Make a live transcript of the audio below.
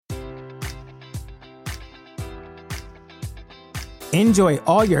Enjoy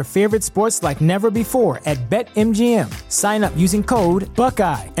all your favorite sports like never before at BetMGM. Sign up using code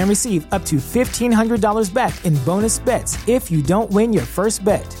Buckeye and receive up to $1,500 back in bonus bets if you don't win your first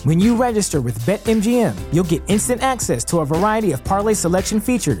bet. When you register with BetMGM, you'll get instant access to a variety of parlay selection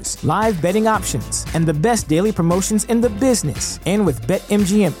features, live betting options, and the best daily promotions in the business. And with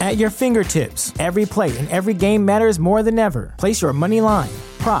BetMGM at your fingertips, every play and every game matters more than ever. Place your money line,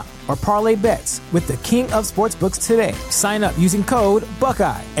 prop, or parlay bets with the king of sportsbooks today. Sign up using code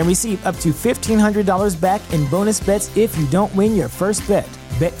Buckeye and receive up to $1,500 back in bonus bets if you don't win your first bet.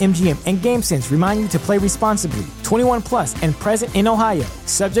 BetMGM and GameSense remind you to play responsibly. 21 plus and present in Ohio,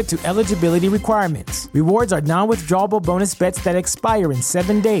 subject to eligibility requirements. Rewards are non-withdrawable bonus bets that expire in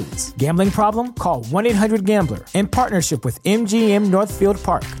 7 days. Gambling problem? Call 1-800-GAMBLER. In partnership with MGM Northfield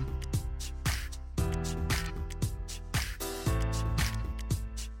Park.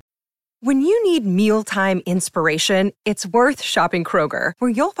 When you need mealtime inspiration, it's worth shopping Kroger, where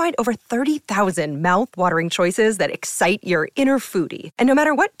you'll find over 30,000 mouth-watering choices that excite your inner foodie. And no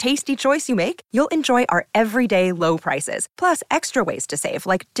matter what tasty choice you make, you'll enjoy our everyday low prices, plus extra ways to save,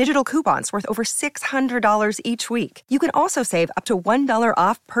 like digital coupons worth over $600 each week. You can also save up to $1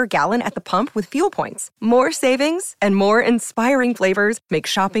 off per gallon at the pump with fuel points. More savings and more inspiring flavors make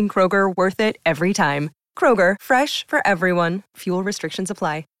shopping Kroger worth it every time. Kroger, fresh for everyone. Fuel restrictions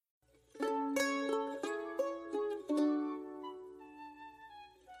apply.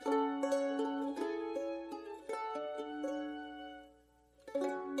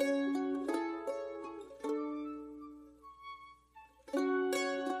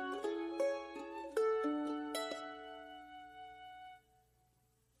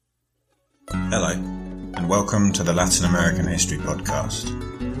 Hello, and welcome to the Latin American History Podcast,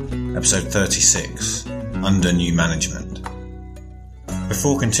 episode 36, Under New Management.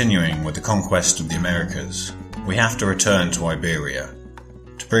 Before continuing with the conquest of the Americas, we have to return to Iberia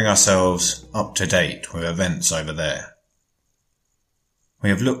to bring ourselves up to date with events over there. We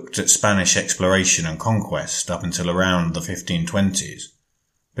have looked at Spanish exploration and conquest up until around the 1520s,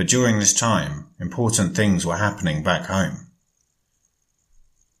 but during this time, important things were happening back home.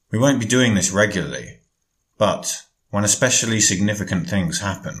 We won't be doing this regularly, but when especially significant things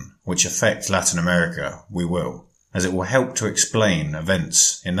happen which affect Latin America, we will, as it will help to explain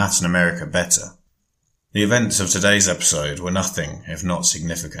events in Latin America better. The events of today's episode were nothing if not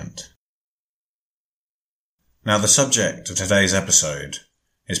significant. Now, the subject of today's episode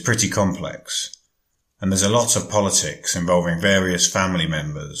is pretty complex, and there's a lot of politics involving various family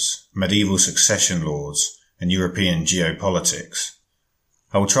members, medieval succession laws, and European geopolitics.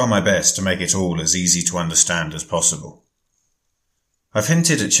 I will try my best to make it all as easy to understand as possible. I've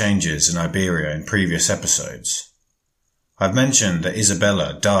hinted at changes in Iberia in previous episodes. I've mentioned that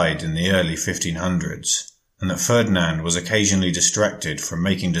Isabella died in the early 1500s, and that Ferdinand was occasionally distracted from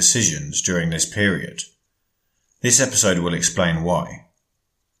making decisions during this period. This episode will explain why.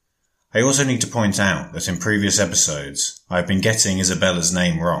 I also need to point out that in previous episodes, I've been getting Isabella's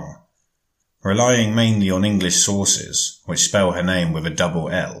name wrong. Relying mainly on English sources, which spell her name with a double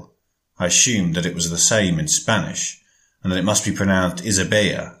L, I assumed that it was the same in Spanish, and that it must be pronounced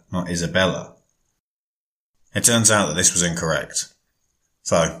Isabella, not Isabella. It turns out that this was incorrect.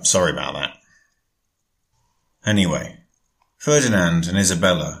 So, sorry about that. Anyway, Ferdinand and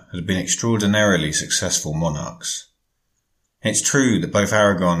Isabella had been extraordinarily successful monarchs. It's true that both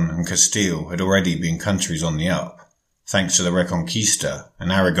Aragon and Castile had already been countries on the up, thanks to the Reconquista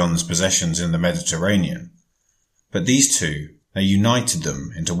and Aragon's possessions in the Mediterranean. But these two, they united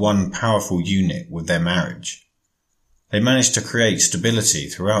them into one powerful unit with their marriage. They managed to create stability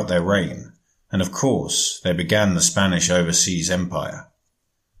throughout their reign, and of course, they began the Spanish overseas empire.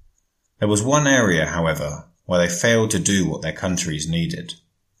 There was one area, however, where they failed to do what their countries needed.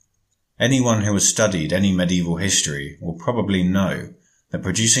 Anyone who has studied any medieval history will probably know that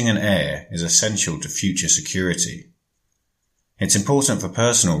producing an heir is essential to future security. It's important for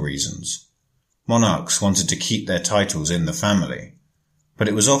personal reasons. Monarchs wanted to keep their titles in the family, but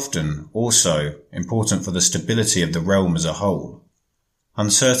it was often also important for the stability of the realm as a whole.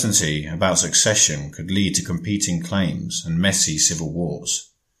 Uncertainty about succession could lead to competing claims and messy civil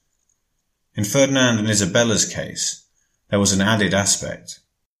wars. In Ferdinand and Isabella's case, there was an added aspect.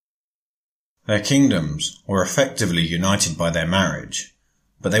 Their kingdoms were effectively united by their marriage,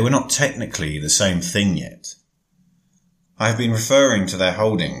 but they were not technically the same thing yet. I have been referring to their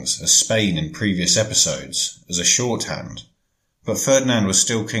holdings as Spain in previous episodes as a shorthand, but Ferdinand was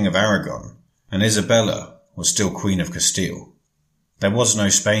still King of Aragon, and Isabella was still Queen of Castile. There was no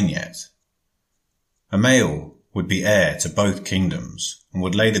Spain yet. A male would be heir to both kingdoms and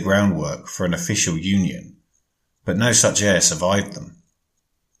would lay the groundwork for an official union, but no such heir survived them.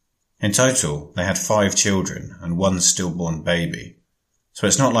 In total, they had 5 children and 1 stillborn baby, so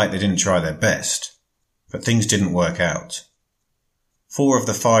it's not like they didn't try their best, but things didn't work out. 4 of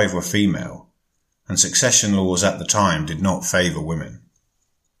the 5 were female, and succession laws at the time did not favour women.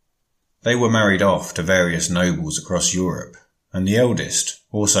 They were married off to various nobles across Europe, and the eldest,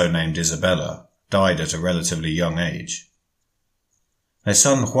 also named Isabella, died at a relatively young age. Their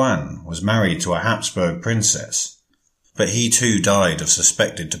son Juan was married to a Habsburg princess, but he too died of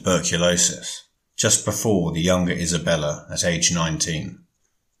suspected tuberculosis, just before the younger Isabella at age 19.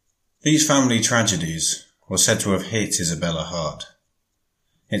 These family tragedies were said to have hit Isabella hard.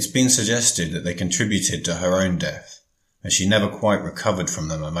 It's been suggested that they contributed to her own death, as she never quite recovered from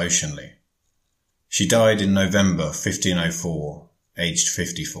them emotionally. She died in November 1504, aged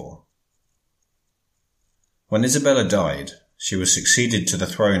 54. When Isabella died, she was succeeded to the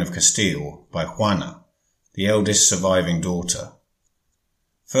throne of Castile by Juana, the eldest surviving daughter.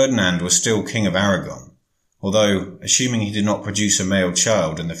 Ferdinand was still King of Aragon, although, assuming he did not produce a male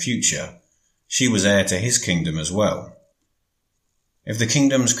child in the future, she was heir to his kingdom as well. If the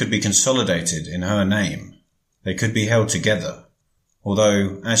kingdoms could be consolidated in her name, they could be held together,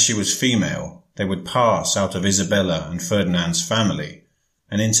 although, as she was female, they would pass out of Isabella and Ferdinand's family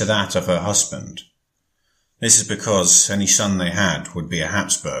and into that of her husband. This is because any son they had would be a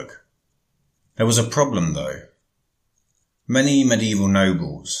Habsburg. There was a problem, though. Many medieval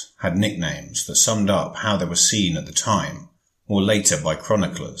nobles had nicknames that summed up how they were seen at the time, or later by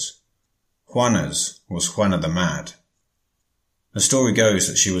chroniclers. Juana's was Juana the Mad. The story goes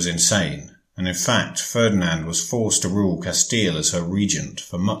that she was insane, and in fact Ferdinand was forced to rule Castile as her regent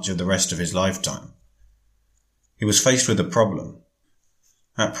for much of the rest of his lifetime. He was faced with a problem.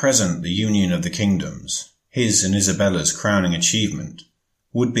 At present, the union of the kingdoms, his and Isabella's crowning achievement,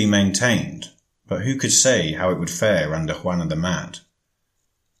 would be maintained, but who could say how it would fare under Juana the Mad?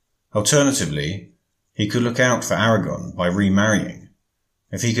 Alternatively, he could look out for Aragon by remarrying.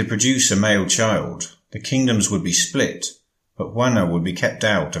 If he could produce a male child, the kingdoms would be split, but Juana would be kept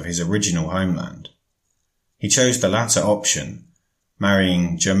out of his original homeland. He chose the latter option,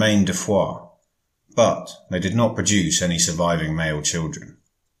 marrying Germaine de Foix, but they did not produce any surviving male children.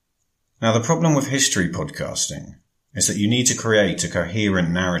 Now, the problem with history podcasting is that you need to create a coherent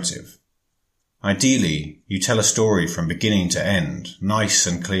narrative. Ideally, you tell a story from beginning to end, nice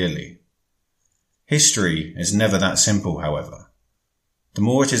and clearly. History is never that simple, however. The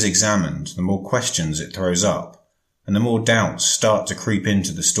more it is examined, the more questions it throws up, and the more doubts start to creep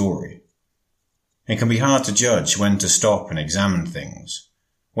into the story. It can be hard to judge when to stop and examine things,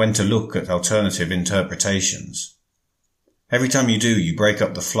 when to look at alternative interpretations. Every time you do, you break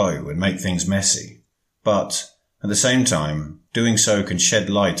up the flow and make things messy, but at the same time, doing so can shed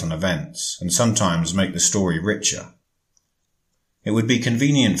light on events and sometimes make the story richer. It would be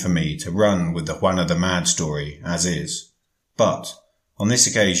convenient for me to run with the Juana the Mad story as is, but on this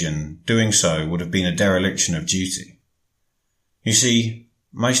occasion, doing so would have been a dereliction of duty. You see,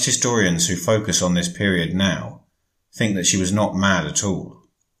 most historians who focus on this period now think that she was not mad at all.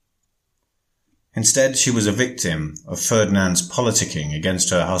 Instead, she was a victim of Ferdinand's politicking against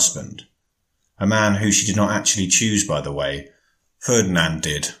her husband, a man who she did not actually choose, by the way. Ferdinand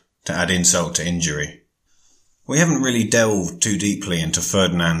did, to add insult to injury. We haven't really delved too deeply into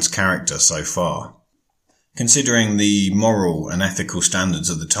Ferdinand's character so far. Considering the moral and ethical standards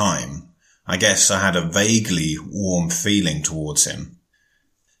of the time, I guess I had a vaguely warm feeling towards him.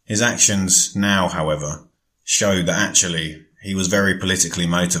 His actions now, however, show that actually he was very politically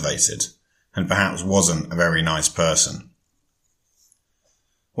motivated and perhaps wasn't a very nice person.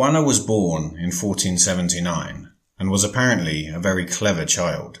 Juana was born in 1479 and was apparently a very clever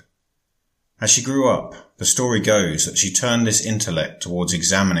child. As she grew up, the story goes that she turned this intellect towards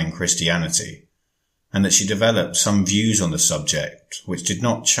examining Christianity, and that she developed some views on the subject which did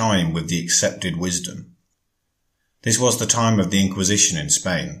not chime with the accepted wisdom. This was the time of the Inquisition in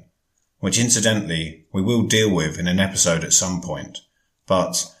Spain, which incidentally we will deal with in an episode at some point,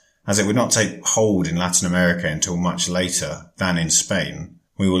 but as it would not take hold in Latin America until much later than in Spain,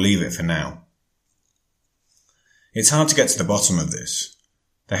 we will leave it for now. It's hard to get to the bottom of this.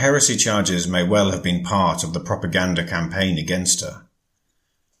 The heresy charges may well have been part of the propaganda campaign against her.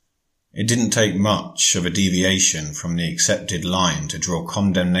 It didn't take much of a deviation from the accepted line to draw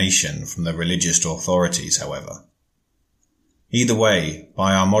condemnation from the religious authorities, however. Either way,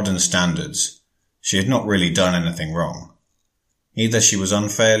 by our modern standards, she had not really done anything wrong. Either she was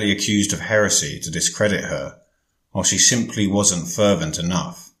unfairly accused of heresy to discredit her, or she simply wasn't fervent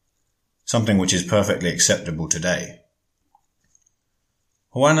enough, something which is perfectly acceptable today.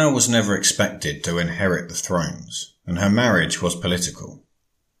 Juana was never expected to inherit the thrones, and her marriage was political.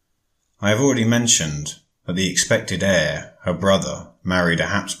 I have already mentioned that the expected heir, her brother, married a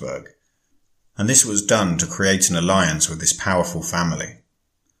Habsburg, and this was done to create an alliance with this powerful family.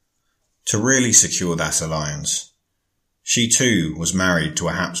 To really secure that alliance, she too was married to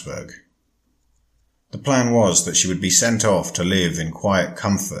a Habsburg. The plan was that she would be sent off to live in quiet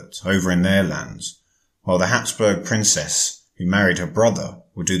comfort over in their lands, while the Habsburg princess who married her brother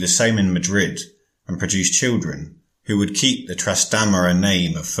would do the same in Madrid and produce children who would keep the Trastamara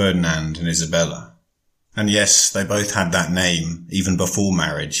name of Ferdinand and Isabella. And yes, they both had that name even before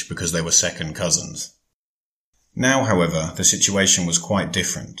marriage because they were second cousins. Now, however, the situation was quite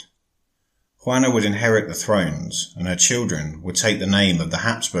different. Juana would inherit the thrones, and her children would take the name of the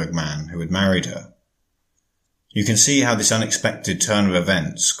Habsburg man who had married her. You can see how this unexpected turn of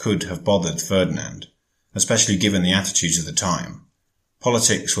events could have bothered Ferdinand, especially given the attitudes of the time.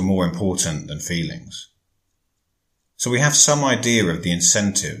 Politics were more important than feelings. So we have some idea of the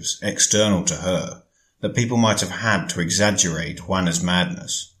incentives external to her that people might have had to exaggerate Juana's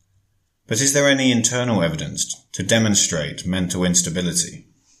madness. But is there any internal evidence to demonstrate mental instability?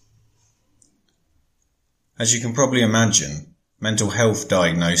 As you can probably imagine, mental health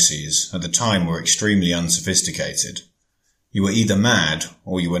diagnoses at the time were extremely unsophisticated. You were either mad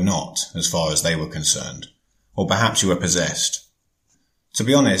or you were not, as far as they were concerned, or perhaps you were possessed. To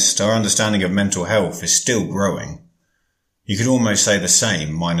be honest, our understanding of mental health is still growing. You could almost say the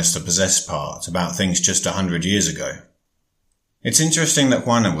same, minus the possessed part, about things just 100 years ago. It's interesting that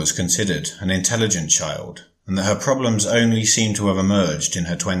Juana was considered an intelligent child, and that her problems only seem to have emerged in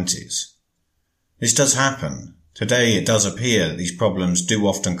her 20s. This does happen. Today it does appear that these problems do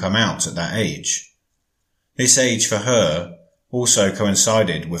often come out at that age. This age for her also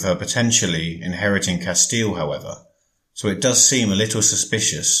coincided with her potentially inheriting Castile, however, so it does seem a little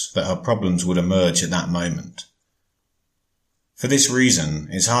suspicious that her problems would emerge at that moment. For this reason,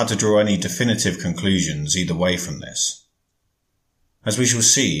 it's hard to draw any definitive conclusions either way from this. As we shall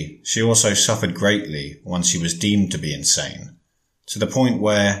see, she also suffered greatly once she was deemed to be insane, to the point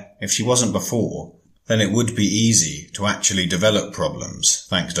where, if she wasn't before, then it would be easy to actually develop problems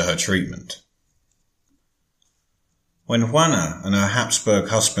thanks to her treatment. When Juana and her Habsburg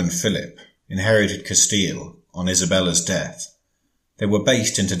husband Philip inherited Castile on Isabella's death, they were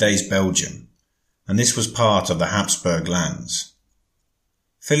based in today's Belgium, and this was part of the Habsburg lands.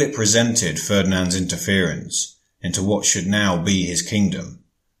 Philip resented Ferdinand's interference into what should now be his kingdom,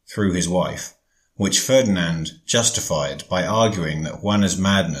 through his wife, which Ferdinand justified by arguing that Juana's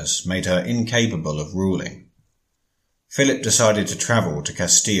madness made her incapable of ruling. Philip decided to travel to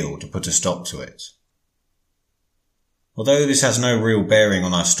Castile to put a stop to it. Although this has no real bearing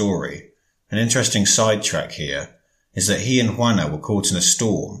on our story, an interesting sidetrack here is that he and Juana were caught in a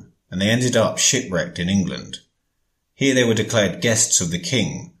storm and they ended up shipwrecked in England. Here they were declared guests of the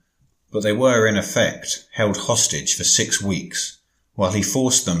king, but they were in effect held hostage for 6 weeks, while he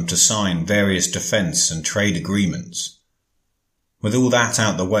forced them to sign various defence and trade agreements. With all that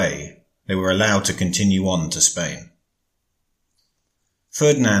out the way, they were allowed to continue on to Spain.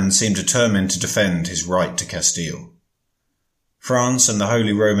 Ferdinand seemed determined to defend his right to Castile. France and the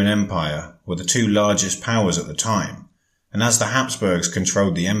Holy Roman Empire were the two largest powers at the time, and as the Habsburgs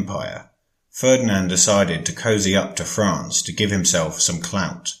controlled the empire, Ferdinand decided to cozy up to France to give himself some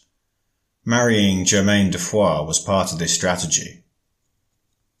clout. Marrying Germaine de Foix was part of this strategy.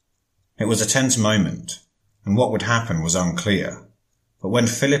 It was a tense moment, and what would happen was unclear, but when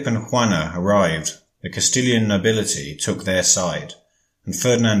Philip and Juana arrived, the Castilian nobility took their side, and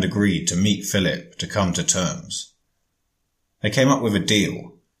Ferdinand agreed to meet Philip to come to terms. They came up with a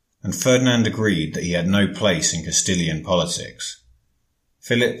deal, and Ferdinand agreed that he had no place in Castilian politics.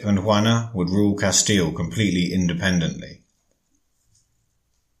 Philip and Juana would rule Castile completely independently.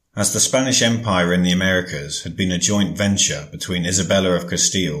 As the Spanish Empire in the Americas had been a joint venture between Isabella of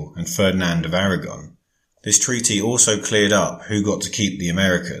Castile and Ferdinand of Aragon, this treaty also cleared up who got to keep the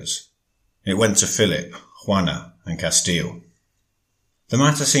Americas. It went to Philip, Juana, and Castile. The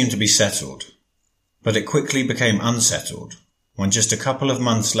matter seemed to be settled, but it quickly became unsettled when just a couple of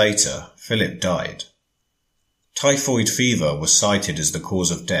months later Philip died. Typhoid fever was cited as the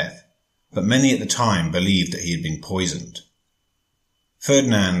cause of death, but many at the time believed that he had been poisoned.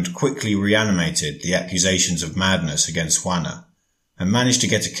 Ferdinand quickly reanimated the accusations of madness against Juana and managed to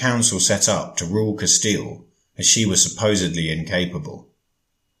get a council set up to rule Castile as she was supposedly incapable.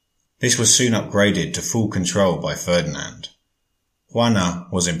 This was soon upgraded to full control by Ferdinand. Juana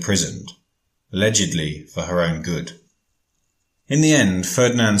was imprisoned, allegedly for her own good. In the end,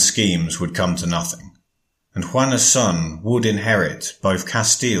 Ferdinand's schemes would come to nothing. and Juana's son would inherit both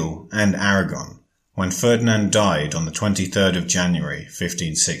Castile and Aragon when Ferdinand died on the 23rd of January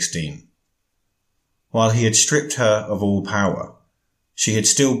 1516. While he had stripped her of all power, she had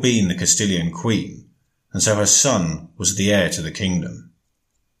still been the Castilian queen, and so her son was the heir to the kingdom.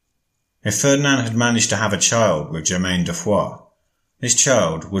 If Ferdinand had managed to have a child with Germaine de Foix, this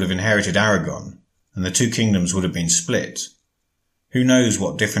child would have inherited Aragon, and the two kingdoms would have been split. Who knows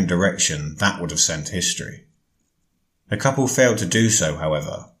what different direction that would have sent history. The couple failed to do so,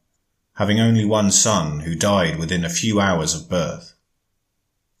 however, having only one son who died within a few hours of birth.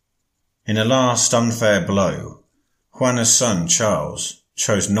 In a last unfair blow, Juana's son Charles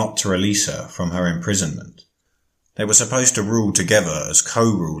chose not to release her from her imprisonment. They were supposed to rule together as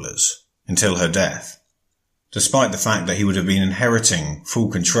co-rulers until her death. Despite the fact that he would have been inheriting full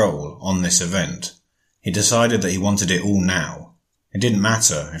control on this event, he decided that he wanted it all now. It didn't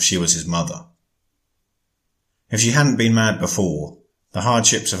matter if she was his mother. If she hadn't been mad before, the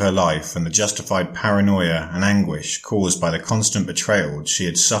hardships of her life and the justified paranoia and anguish caused by the constant betrayal she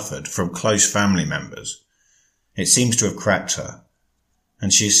had suffered from close family members, it seems to have cracked her,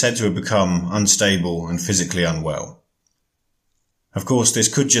 and she is said to have become unstable and physically unwell. Of course,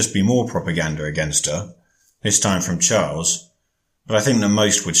 this could just be more propaganda against her, this time from Charles, but I think that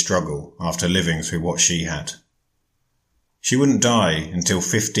most would struggle after living through what she had. She wouldn't die until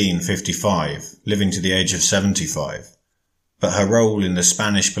 1555, living to the age of 75, but her role in the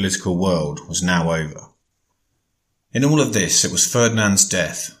Spanish political world was now over. In all of this, it was Ferdinand's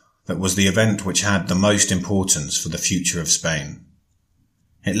death that was the event which had the most importance for the future of Spain.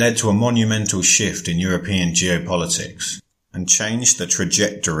 It led to a monumental shift in European geopolitics and changed the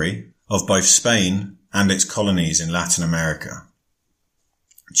trajectory of both Spain and its colonies in Latin America.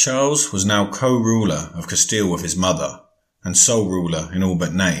 Charles was now co-ruler of Castile with his mother, and sole ruler in all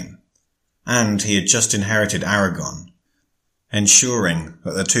but name, and he had just inherited Aragon, ensuring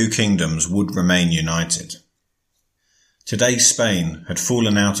that the two kingdoms would remain united. Today Spain had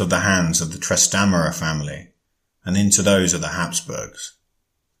fallen out of the hands of the Trastamara family and into those of the Habsburgs.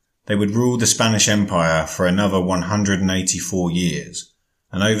 They would rule the Spanish Empire for another 184 years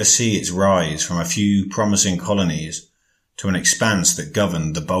and oversee its rise from a few promising colonies to an expanse that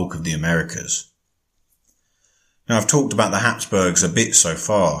governed the bulk of the Americas. Now, I've talked about the Habsburgs a bit so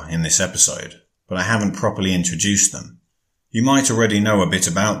far in this episode, but I haven't properly introduced them. You might already know a bit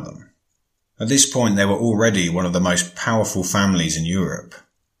about them. At this point, they were already one of the most powerful families in Europe,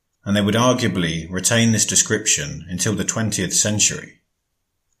 and they would arguably retain this description until the 20th century.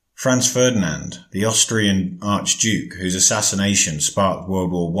 Franz Ferdinand, the Austrian Archduke whose assassination sparked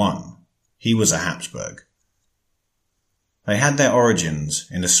World War I, he was a Habsburg. They had their origins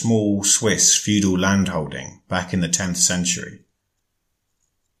in a small Swiss feudal landholding back in the 10th century.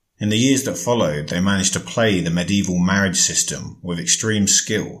 In the years that followed, they managed to play the medieval marriage system with extreme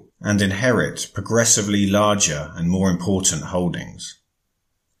skill and inherit progressively larger and more important holdings.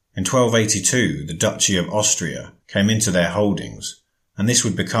 In 1282, the Duchy of Austria came into their holdings, and this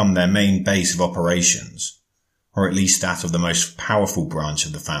would become their main base of operations, or at least that of the most powerful branch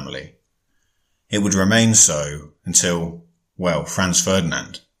of the family. It would remain so until, well, Franz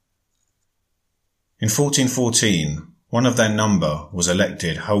Ferdinand. In 1414, one of their number was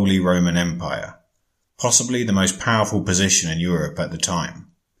elected Holy Roman Empire, possibly the most powerful position in Europe at the time.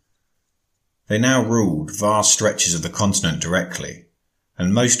 They now ruled vast stretches of the continent directly,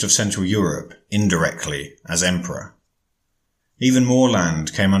 and most of Central Europe indirectly as emperor. Even more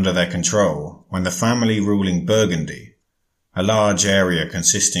land came under their control when the family ruling Burgundy, a large area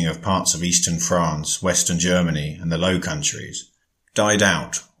consisting of parts of eastern France, western Germany and the Low Countries, died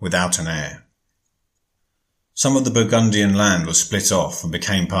out without an heir. Some of the Burgundian land was split off and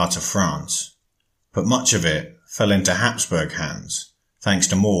became part of France, but much of it fell into Habsburg hands, thanks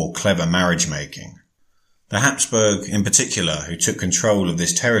to more clever marriage making. The Habsburg in particular who took control of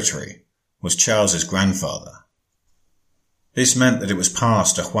this territory was Charles's grandfather. This meant that it was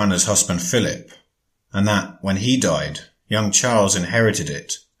passed to Juana's husband Philip, and that, when he died, young Charles inherited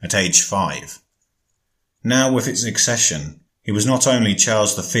it at age 5. Now with its accession, he was not only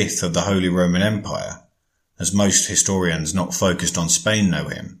Charles V of the Holy Roman Empire, as most historians not focused on Spain know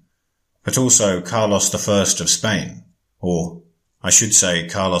him, but also Carlos I of Spain, or I should say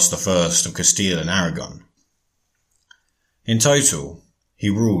Carlos I of Castile and Aragon. In total, he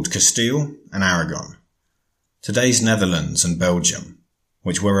ruled Castile and Aragon, today's Netherlands and Belgium,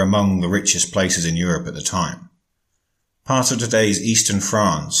 which were among the richest places in Europe at the time, part of today's eastern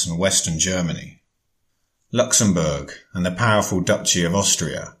France and western Germany, Luxembourg and the powerful Duchy of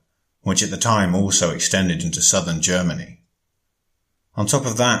Austria, which at the time also extended into southern Germany. On top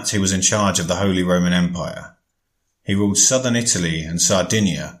of that, he was in charge of the Holy Roman Empire. He ruled southern Italy and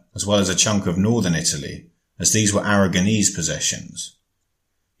Sardinia, as well as a chunk of northern Italy, as these were Aragonese possessions.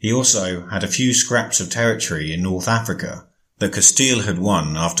 He also had a few scraps of territory in North Africa that Castile had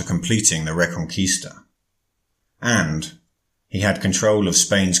won after completing the Reconquista. And he had control of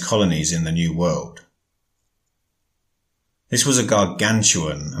Spain's colonies in the New World. This was a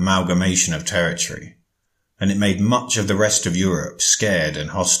gargantuan amalgamation of territory, and it made much of the rest of Europe scared and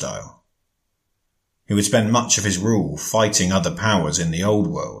hostile. He would spend much of his rule fighting other powers in the Old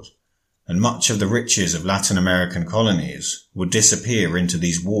World, and much of the riches of Latin American colonies would disappear into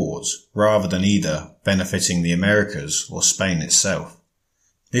these wars rather than either benefiting the Americas or Spain itself.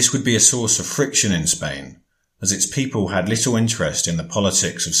 This would be a source of friction in Spain, as its people had little interest in the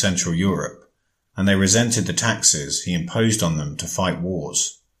politics of Central Europe, and they resented the taxes he imposed on them to fight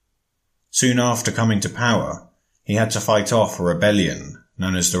wars. Soon after coming to power, he had to fight off a rebellion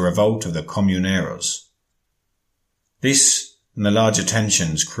known as the Revolt of the Comuneros. This and the larger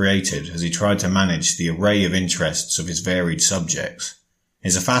tensions created as he tried to manage the array of interests of his varied subjects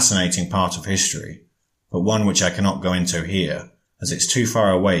is a fascinating part of history, but one which I cannot go into here, as it's too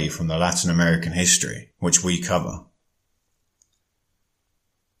far away from the Latin American history which we cover.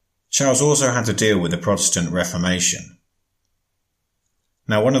 Charles also had to deal with the Protestant Reformation.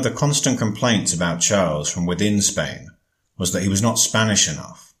 Now, one of the constant complaints about Charles from within Spain was that he was not Spanish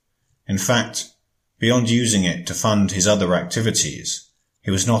enough. In fact, beyond using it to fund his other activities,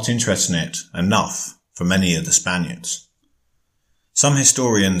 he was not interested in it enough for many of the Spaniards. Some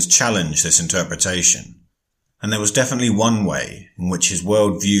historians challenge this interpretation, and there was definitely one way in which his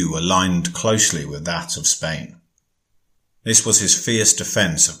worldview aligned closely with that of Spain. This was his fierce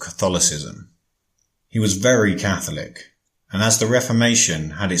defence of Catholicism. He was very Catholic, and as the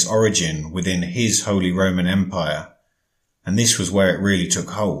Reformation had its origin within his Holy Roman Empire, and this was where it really took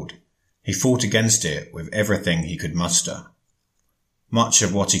hold, he fought against it with everything he could muster. Much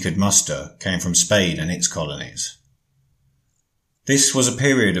of what he could muster came from Spain and its colonies. This was a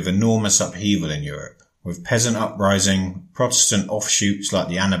period of enormous upheaval in Europe, with peasant uprising, Protestant offshoots like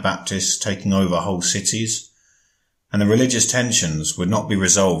the Anabaptists taking over whole cities, and the religious tensions would not be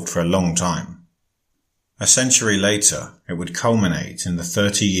resolved for a long time. A century later, it would culminate in the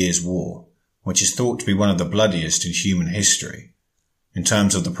 30 Years' War, which is thought to be one of the bloodiest in human history, in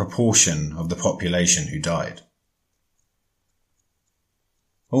terms of the proportion of the population who died.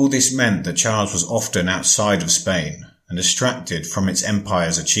 All this meant that Charles was often outside of Spain and distracted from its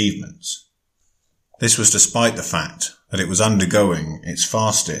empire's achievements. This was despite the fact that it was undergoing its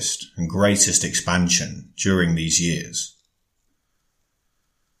fastest and greatest expansion during these years.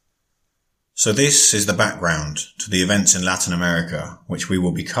 So this is the background to the events in Latin America which we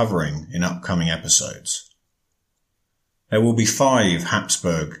will be covering in upcoming episodes. There will be 5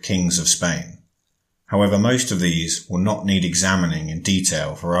 Habsburg kings of Spain. However, most of these will not need examining in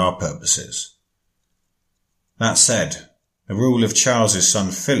detail for our purposes. That said, the rule of Charles's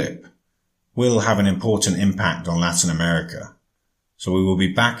son Philip will have an important impact on Latin America, so we will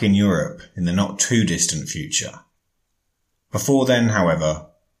be back in Europe in the not too distant future. Before then, however,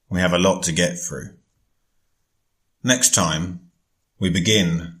 we have a lot to get through. Next time, we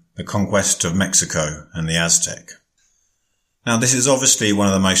begin the conquest of Mexico and the Aztec. Now, this is obviously one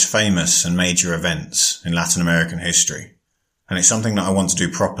of the most famous and major events in Latin American history, and it's something that I want to do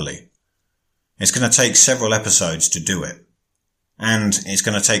properly. It's going to take several episodes to do it, and it's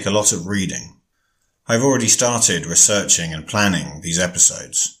going to take a lot of reading. I've already started researching and planning these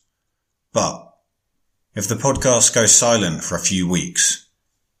episodes, but if the podcast goes silent for a few weeks,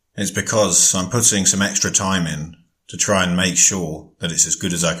 it's because I'm putting some extra time in to try and make sure that it's as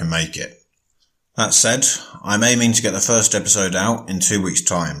good as I can make it. That said, I'm aiming to get the first episode out in 2 weeks'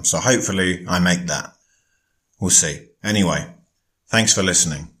 time, so hopefully I make that. We'll see. Anyway, thanks for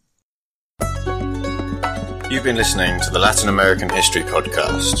listening. You've been listening to the Latin American History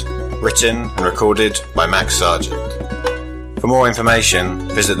Podcast, written and recorded by Max Sargent. For more information,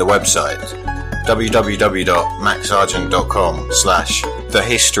 visit the website www.maxsargent.com/The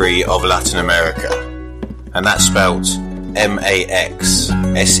History of Latin America, and that's spelt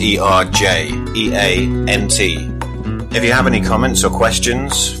MAXSERGEANT. If you have any comments or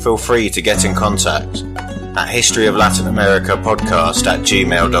questions, feel free to get in contact at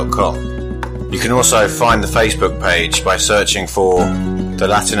historyoflatinamericapodcast@gmail.com. You can also find the Facebook page by searching for the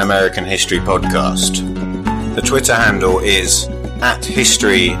Latin American History Podcast. The Twitter handle is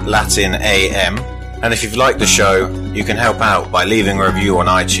 @HistoryLatinAM, and if you've liked the show, you can help out by leaving a review on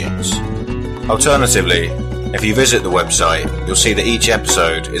iTunes. Alternatively, if you visit the website, you'll see that each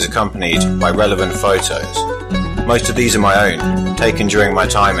episode is accompanied by relevant photos. Most of these are my own, taken during my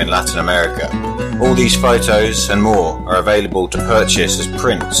time in Latin America. All these photos and more are available to purchase as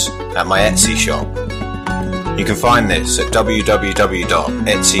prints at my Etsy shop. You can find this at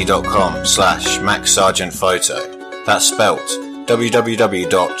www.etsy.com/maxsergeantphoto. That's spelt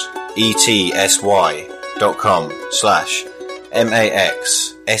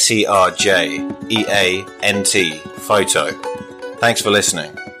www.etsy.com/maxsergeant photo. Thanks for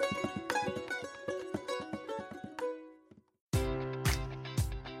listening.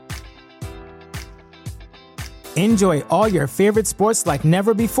 Enjoy all your favorite sports like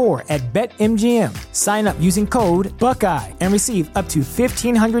never before at BetMGM. Sign up using code Buckeye and receive up to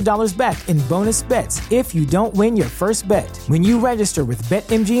 $1,500 back in bonus bets if you don't win your first bet. When you register with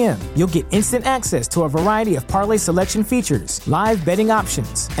BetMGM, you'll get instant access to a variety of parlay selection features, live betting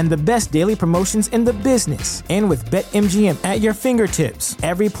options, and the best daily promotions in the business. And with BetMGM at your fingertips,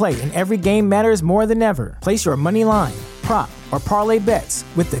 every play and every game matters more than ever. Place your money line, prop, or parlay bets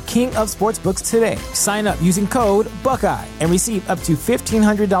with the king of sportsbooks today. Sign up using code Buckeye and receive up to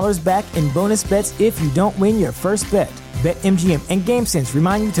 $1,500 back in bonus bets if you don't win your first bet. BetMGM and GameSense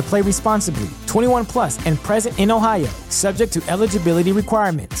remind you to play responsibly. 21 plus and present in Ohio, subject to eligibility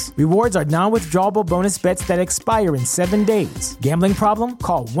requirements. Rewards are non-withdrawable bonus bets that expire in 7 days. Gambling problem?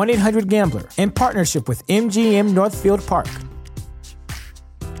 Call 1-800-GAMBLER in partnership with MGM Northfield Park.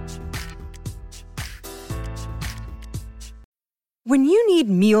 When you need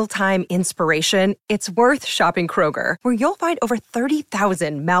mealtime inspiration, it's worth shopping Kroger, where you'll find over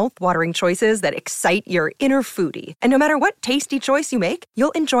 30,000 mouth-watering choices that excite your inner foodie. And no matter what tasty choice you make,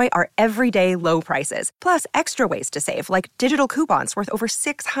 you'll enjoy our everyday low prices, plus extra ways to save, like digital coupons worth over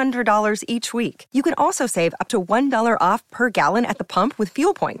 $600 each week. You can also save up to $1 off per gallon at the pump with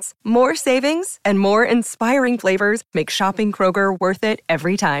fuel points. More savings and more inspiring flavors make shopping Kroger worth it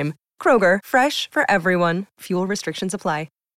every time. Kroger, fresh for everyone. Fuel restrictions apply.